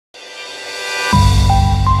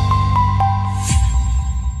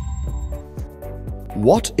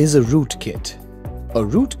What is a rootkit? A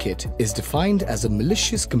rootkit is defined as a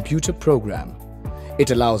malicious computer program. It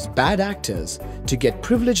allows bad actors to get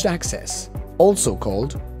privileged access, also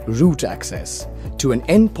called root access, to an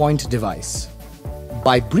endpoint device.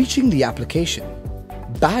 By breaching the application,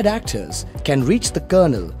 bad actors can reach the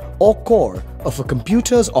kernel or core of a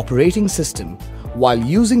computer's operating system while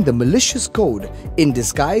using the malicious code in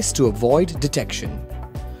disguise to avoid detection.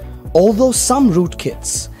 Although some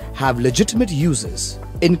rootkits have legitimate uses,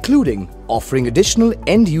 including offering additional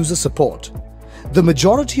end-user support, the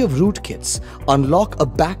majority of rootkits unlock a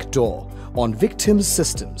backdoor on victims'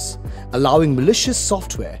 systems, allowing malicious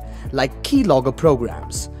software like keylogger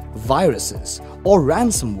programs, viruses, or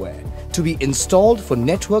ransomware to be installed for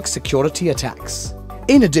network security attacks.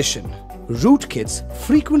 In addition, rootkits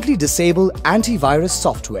frequently disable antivirus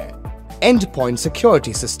software, endpoint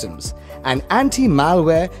security systems, and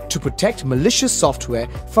anti-malware to protect malicious software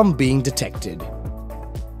from being detected.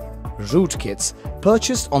 Rootkits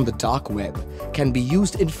purchased on the dark web can be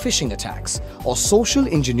used in phishing attacks or social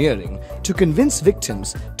engineering to convince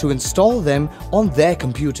victims to install them on their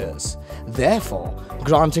computers, therefore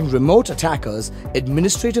granting remote attackers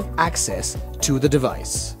administrative access to the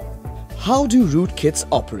device. How do rootkits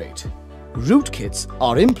operate? Rootkits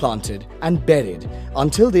are implanted and buried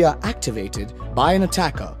until they are activated by an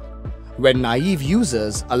attacker, when naive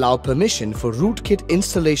users allow permission for rootkit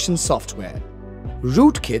installation software.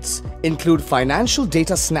 Rootkits include financial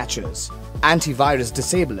data snatchers, antivirus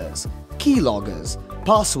disablers, keyloggers,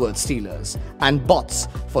 password stealers, and bots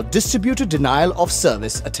for distributed denial of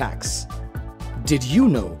service attacks. Did you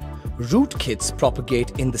know rootkits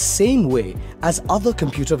propagate in the same way as other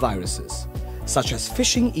computer viruses, such as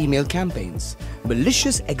phishing email campaigns,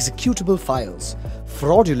 malicious executable files,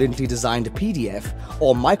 fraudulently designed PDF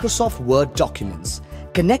or Microsoft Word documents,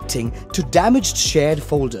 connecting to damaged shared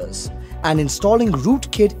folders, and installing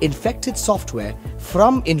rootkit-infected software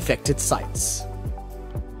from infected sites?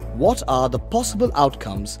 What are the possible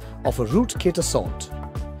outcomes of a rootkit assault?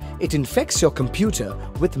 It infects your computer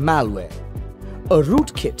with malware. A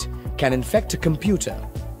rootkit can infect a computer,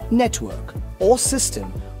 network, or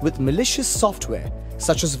system with malicious software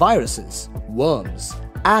such as viruses, worms,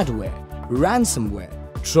 adware, ransomware,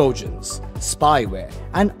 trojans, spyware,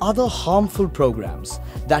 and other harmful programs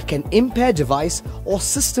that can impair device or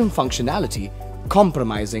system functionality,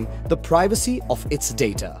 compromising the privacy of its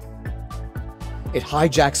data. It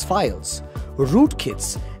hijacks files.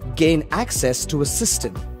 Rootkits gain access to a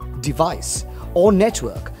system, device, or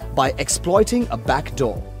network by exploiting a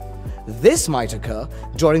backdoor. This might occur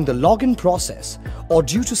during the login process or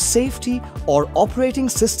due to safety or operating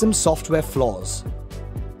system software flaws.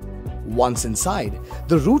 Once inside,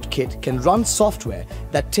 the rootkit can run software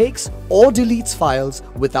that takes or deletes files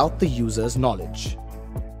without the user's knowledge.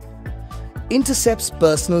 Intercepts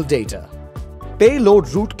personal data. Payload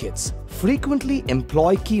rootkits frequently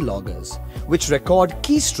employ keyloggers, which record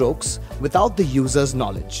keystrokes without the user's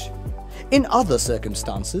knowledge. In other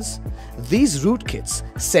circumstances, these rootkits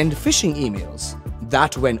send phishing emails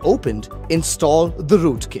that, when opened, install the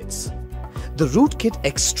rootkits. The rootkit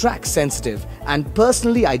extracts sensitive and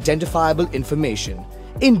personally identifiable information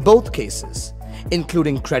in both cases,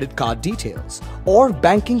 including credit card details or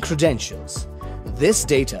banking credentials. This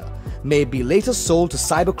data may be later sold to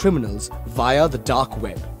cybercriminals via the dark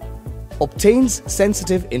web. Obtains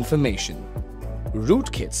sensitive information.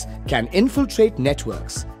 Rootkits can infiltrate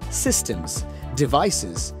networks, systems,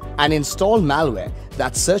 devices, and install malware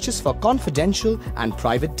that searches for confidential and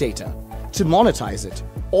private data to monetize it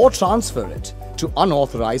or transfer it to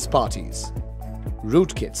unauthorized parties.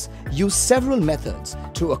 Rootkits use several methods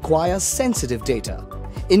to acquire sensitive data,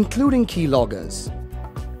 including keyloggers,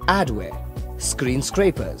 adware, screen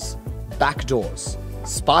scrapers, backdoors,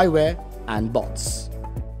 spyware, and bots.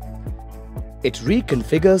 It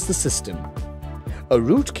reconfigures the system. A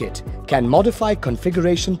rootkit can modify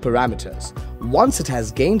configuration parameters once it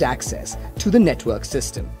has gained access to the network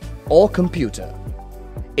system or computer.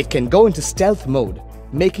 It can go into stealth mode,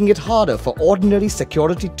 making it harder for ordinary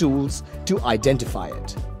security tools to identify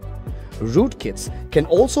it. Rootkits can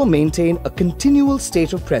also maintain a continual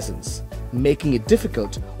state of presence, making it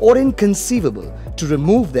difficult or inconceivable to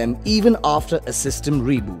remove them even after a system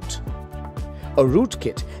reboot. A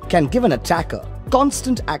rootkit can give an attacker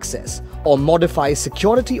constant access or modify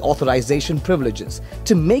security authorization privileges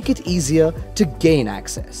to make it easier to gain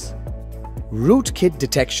access. Rootkit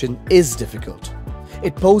detection is difficult.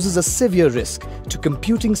 It poses a severe risk to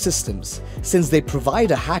computing systems since they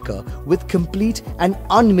provide a hacker with complete and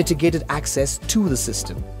unmitigated access to the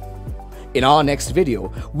system. In our next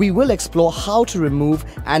video, we will explore how to remove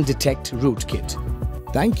and detect rootkit.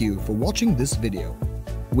 Thank you for watching this video.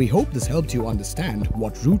 We hope this helped you understand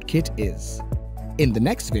what Rootkit is. In the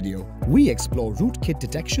next video, we explore rootkit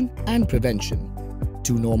detection and prevention.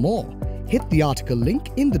 To know more, hit the article link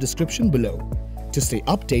in the description below. To stay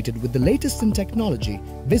updated with the latest in technology,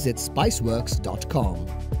 visit spiceworks.com.